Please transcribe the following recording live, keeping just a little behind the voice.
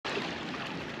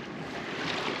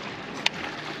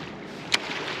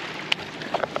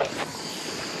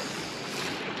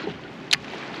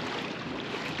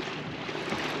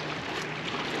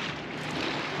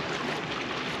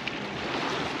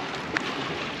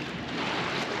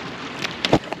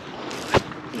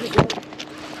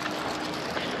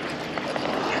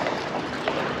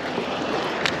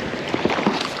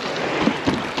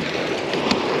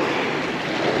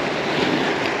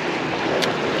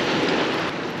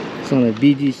It's on a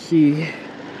BGC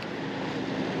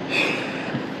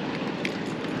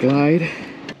glide.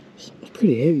 It's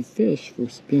pretty heavy fish for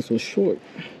being so short.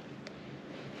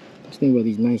 I was thinking about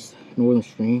these nice northern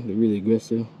string. They're really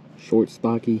aggressive, short,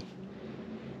 stocky,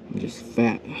 and just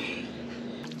fat.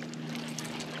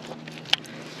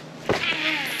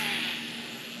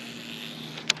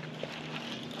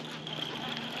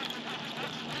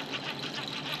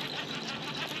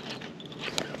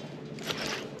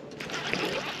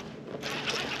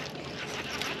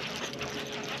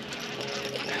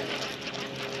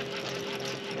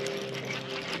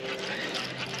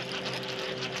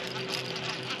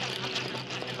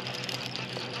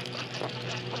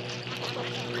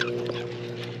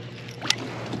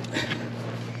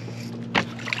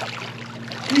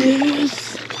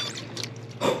 Yes!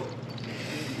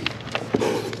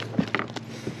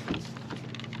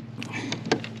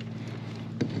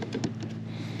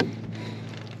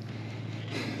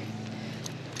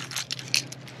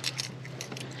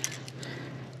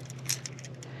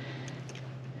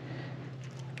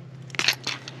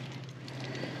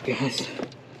 Guys,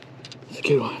 it's a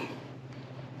good one.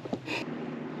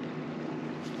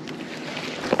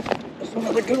 That's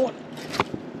another good one.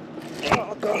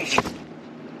 Oh gosh.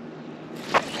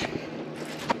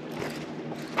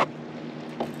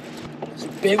 It's a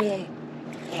big one.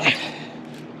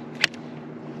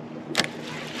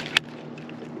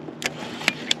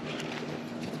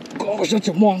 Gosh, that's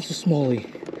a monster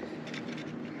smallie.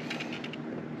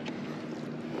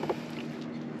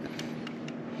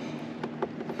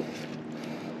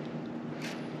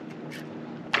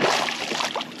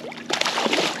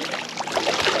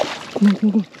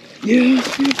 No.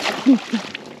 Yes, yes. No.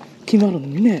 Came out of the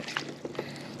net.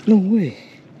 No way.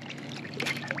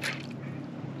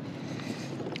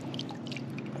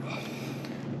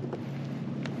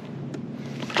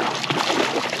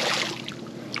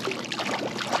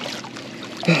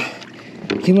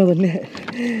 Came out of the net.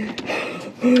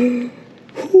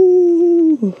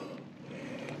 Ooh.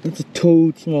 That's a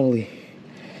toad smallie.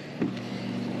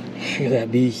 Look at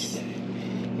that beast.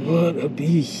 What a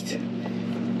beast.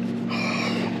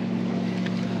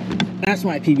 That's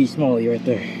my PB smallie right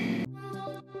there.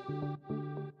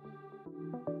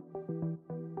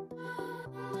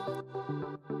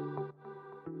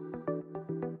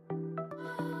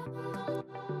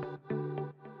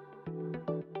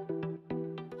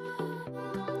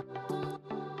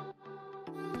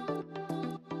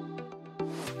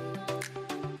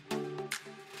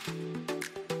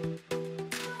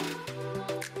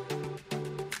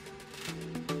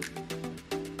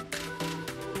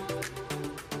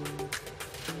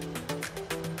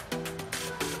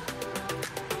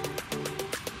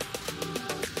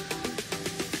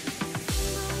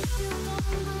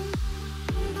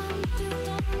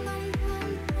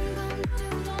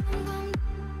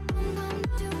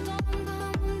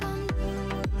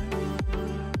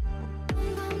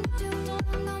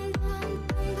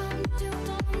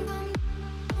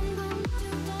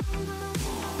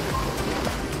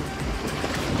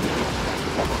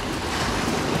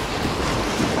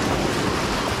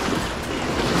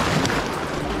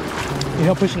 You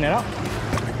help pushing it out?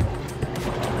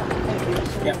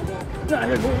 Yeah. No,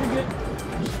 you're good.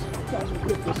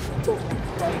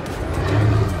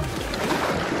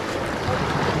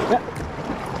 Yeah.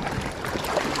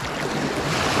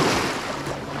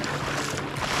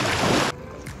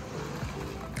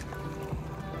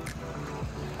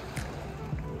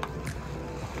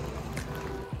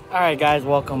 Alright guys,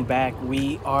 welcome back.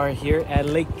 We are here at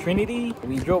Lake Trinity.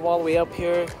 We drove all the way up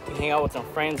here to hang out with some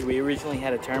friends. We originally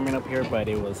had a tournament up here, but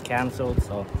it was canceled,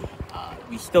 so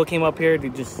we still came up here to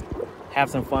just have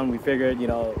some fun. We figured, you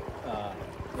know,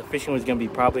 the fishing was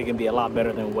probably gonna be a lot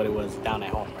better than what it was down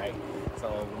at home, right?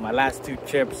 So my last two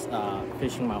trips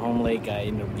fishing my home lake, I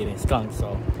ended up getting skunked.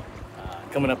 So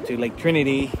coming up to Lake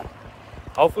Trinity,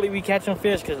 hopefully we catch some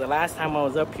fish, because the last time I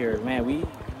was up here, man, we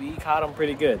caught them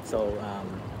pretty good. So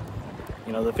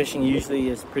you know, the fishing usually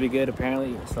is pretty good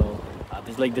apparently, so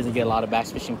this lake doesn't get a lot of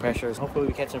bass fishing pressures. Hopefully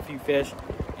we catch a few fish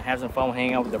and have some fun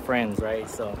hanging out with the friends, right?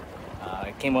 So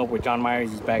I came up with John Myers.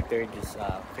 He's back there just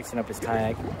fixing up his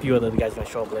kayak. A few other guys gonna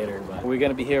show up later, but we're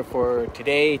gonna be here for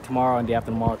today, tomorrow, and day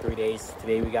after tomorrow, 3 days.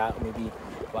 Today we got maybe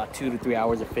about 2 to 3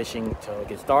 hours of fishing till it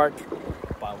gets dark,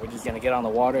 but we're just gonna get on the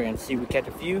water and see if we catch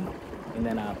a few, and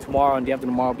then tomorrow and day after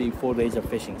tomorrow will be 4 days of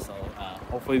fishing. So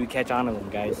hopefully we catch on to them,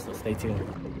 guys, so stay tuned.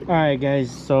 All right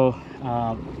guys, so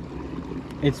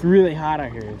it's really hot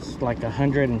out here. It's like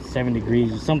 107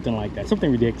 degrees or something like that,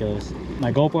 something ridiculous.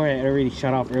 My GoPro had already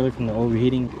shut off early from the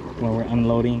overheating when we're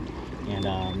unloading, and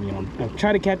you know, I've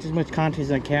tried to catch as much content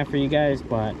as I can for you guys,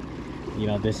 but you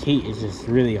know, this heat is just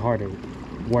really hard to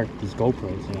work these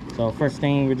GoPros, you know? So first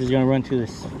thing, we're just gonna run to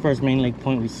this first main lake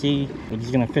point we see. We're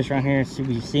just gonna fish around here, see if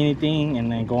we see anything,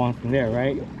 and then go on from there,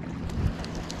 right?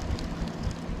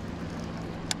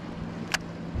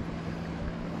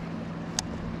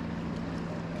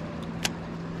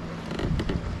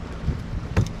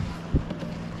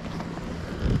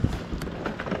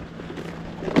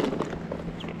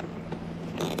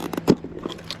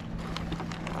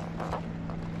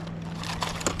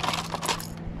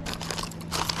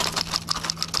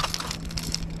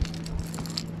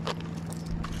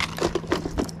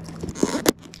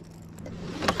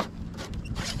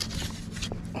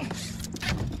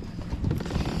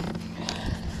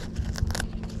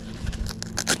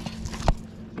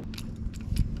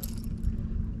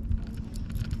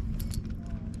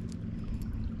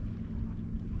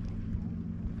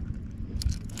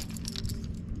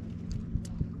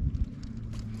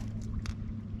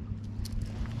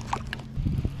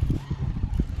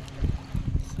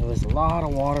 So there's a lot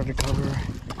of water to cover.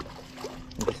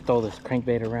 Just throw this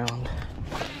crankbait around.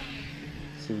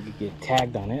 See if we can get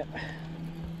tagged on it.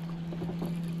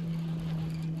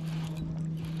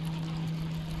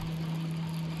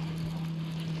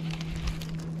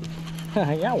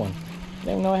 I got one. Didn't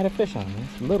even know I had a fish on it.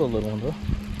 It's a little one though.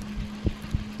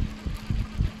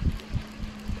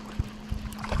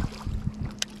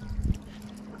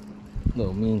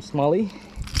 Little mean smallie.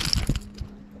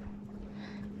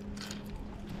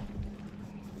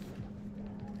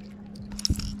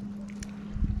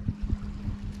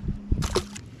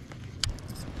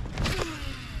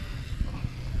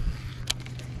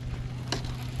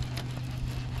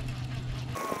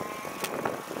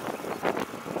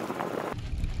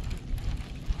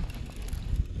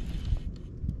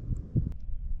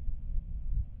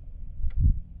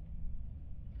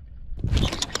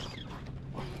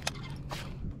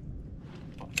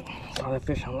 Saw that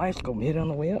fish on light scope, hit it on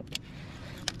the way up.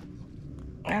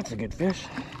 That's a good fish.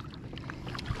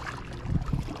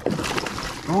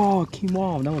 Oh, it came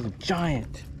off. That was a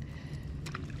giant.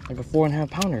 Like a 4.5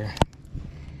 pounder.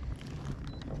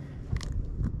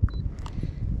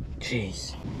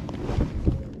 Jeez.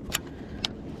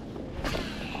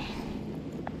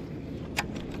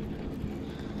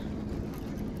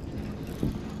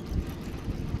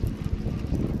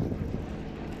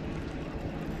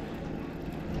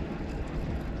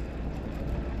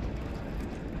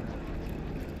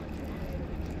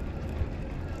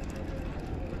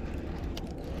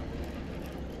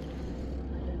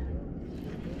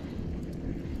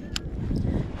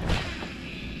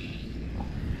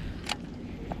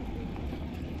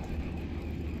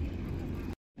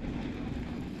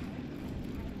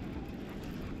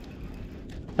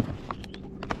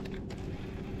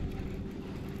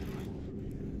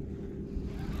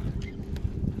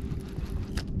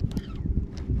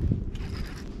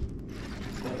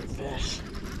 Fish.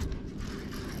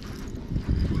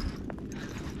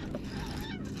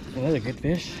 Another good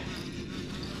fish.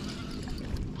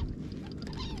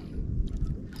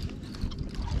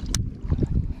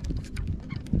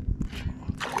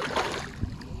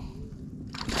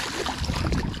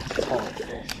 Solid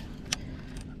fish.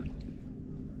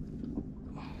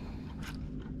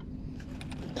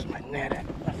 That's my net.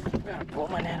 I gotta pull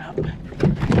my net up.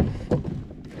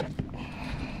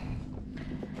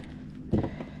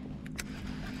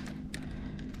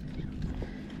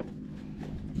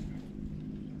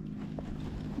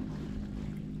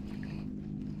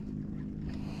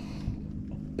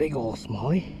 Big old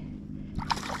smallie.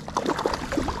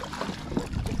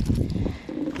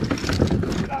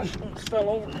 Gosh, it fell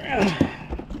over.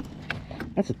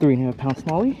 That's a 3.5 pound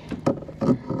smallie.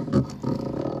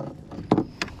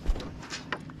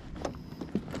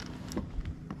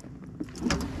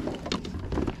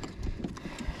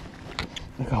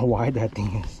 Look how wide that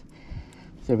thing is.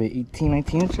 It's about 18,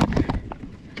 19 inches.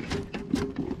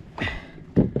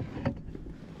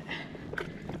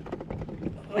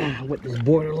 With this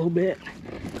board a little bit.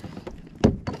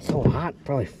 It's so hot,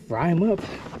 probably fry them up.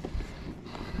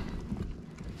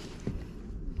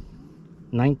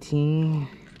 19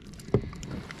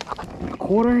 a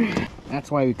quarter.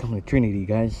 That's why we come to Trinity,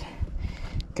 guys.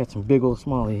 Got some big old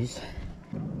smallies.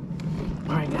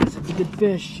 All right, guys, that's a good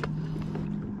fish.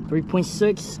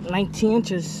 3.6, 19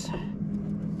 inches.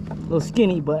 A little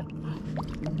skinny, but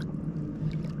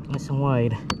nice and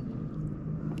wide.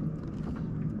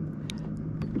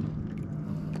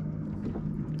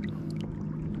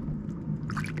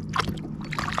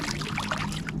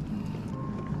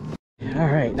 All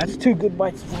right, that's 2 good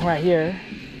bites right here.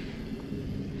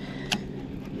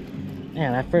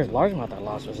 Man, that first largemouth I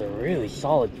lost was a really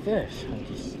solid fish. I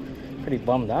just pretty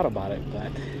bummed out about it,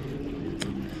 but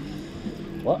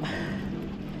well,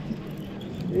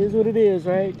 it is what it is,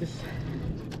 right? Just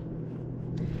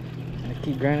gotta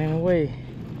keep grinding away.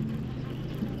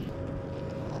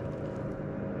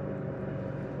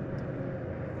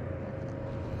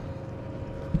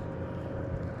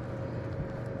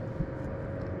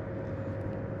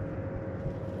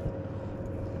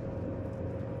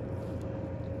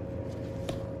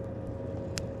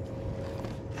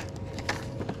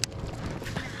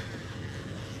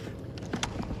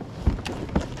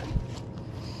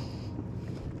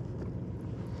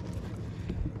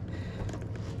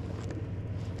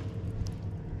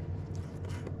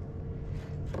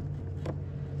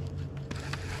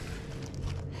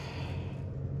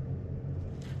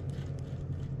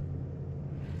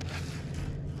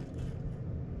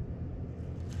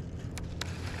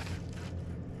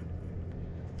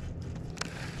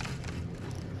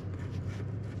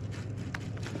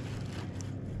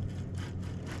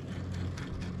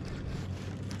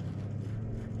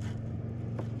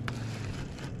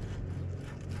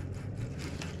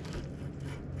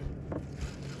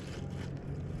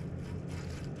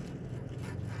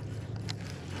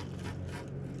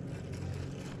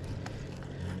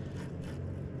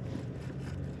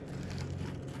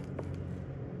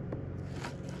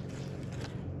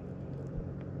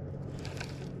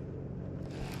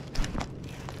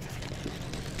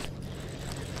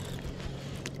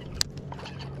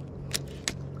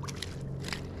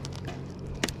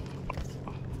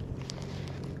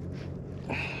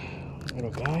 Little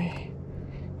guy.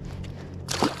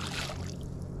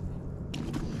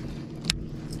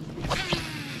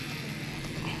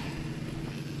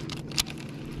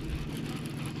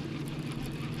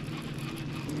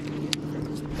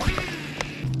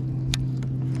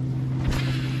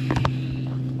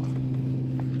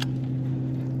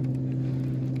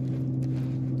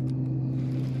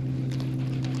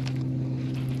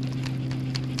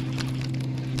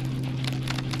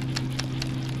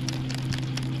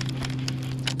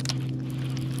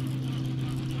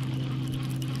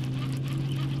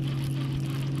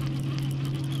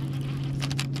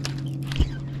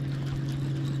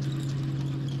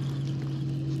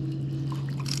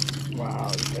 Wow,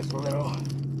 this guy's a little.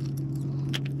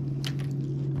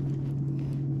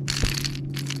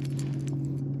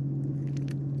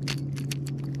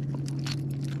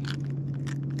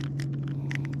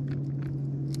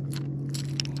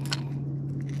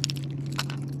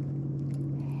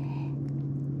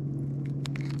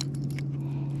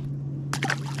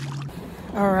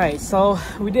 All right, so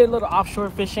we did a little offshore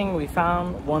fishing. We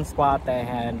found one spot that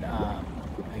had,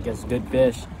 I guess, good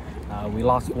fish. We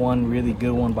lost one really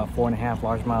good one, about 4.5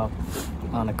 largemouth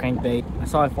on a crankbait. I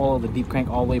saw it follow the deep crank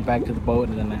all the way back to the boat,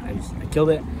 and then I killed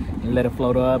it and let it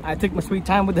float up. I took my sweet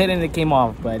time with it and it came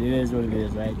off, but it is what it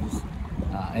is, right? Just,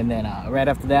 and then right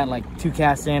after that, like 2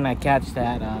 casts in, I catch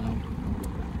that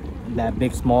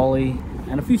big smallie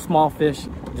and a few small fish,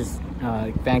 just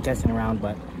fan casting around.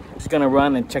 But just gonna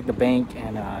run and check the bank,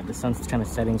 and the sun's kind of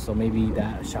setting, so maybe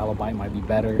that shallow bite might be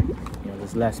better. You know,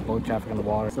 there's less boat traffic in the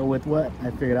water. So with what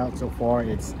I figured out so far,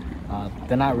 it's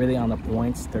they're not really on the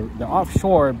points. They're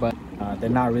offshore, but they're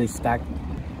not really stacked.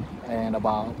 And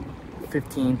about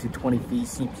 15 to 20 feet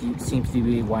seems to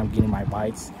be where I'm getting my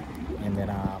bites. And then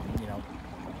you know,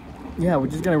 yeah, we're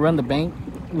just gonna run the bank,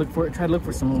 try to look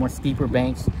for some more steeper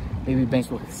banks, maybe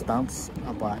banks with stumps.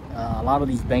 But a lot of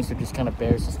these banks are just kind of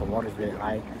bare since the water's really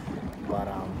high. But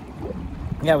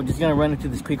yeah, we're just gonna run into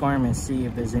this creek arm and see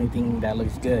if there's anything that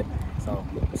looks good. So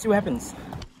let's see what happens.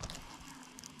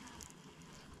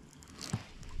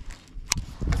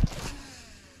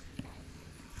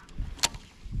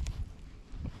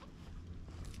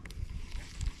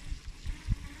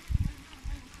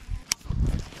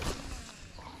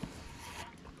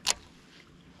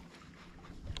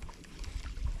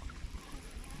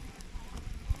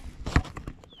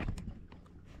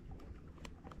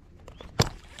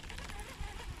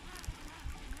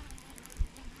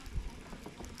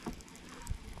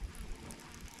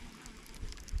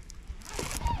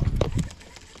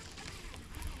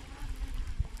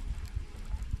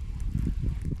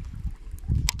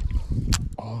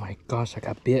 Oh my gosh, I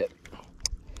got bit.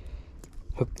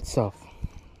 Hooked itself.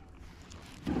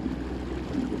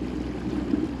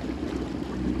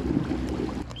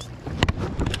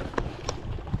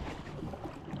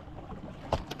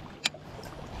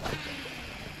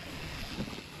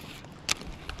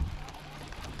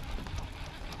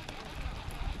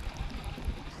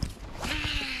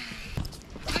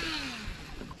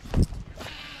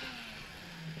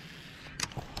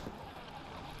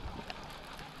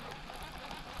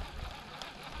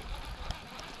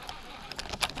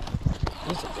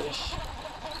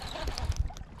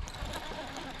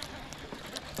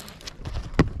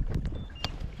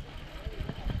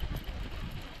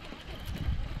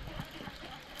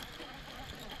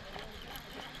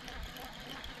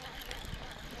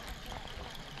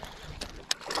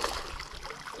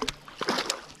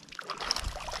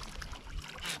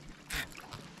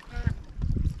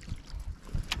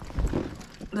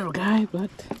 little guy, but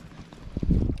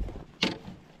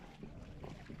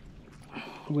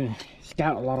we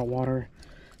scout a lot of water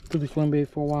through the swim bait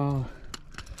for a while.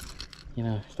 You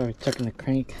know, started tucking the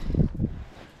crank.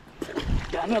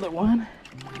 Got another one.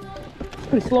 It's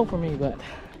pretty slow for me, but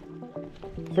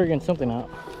figuring something out.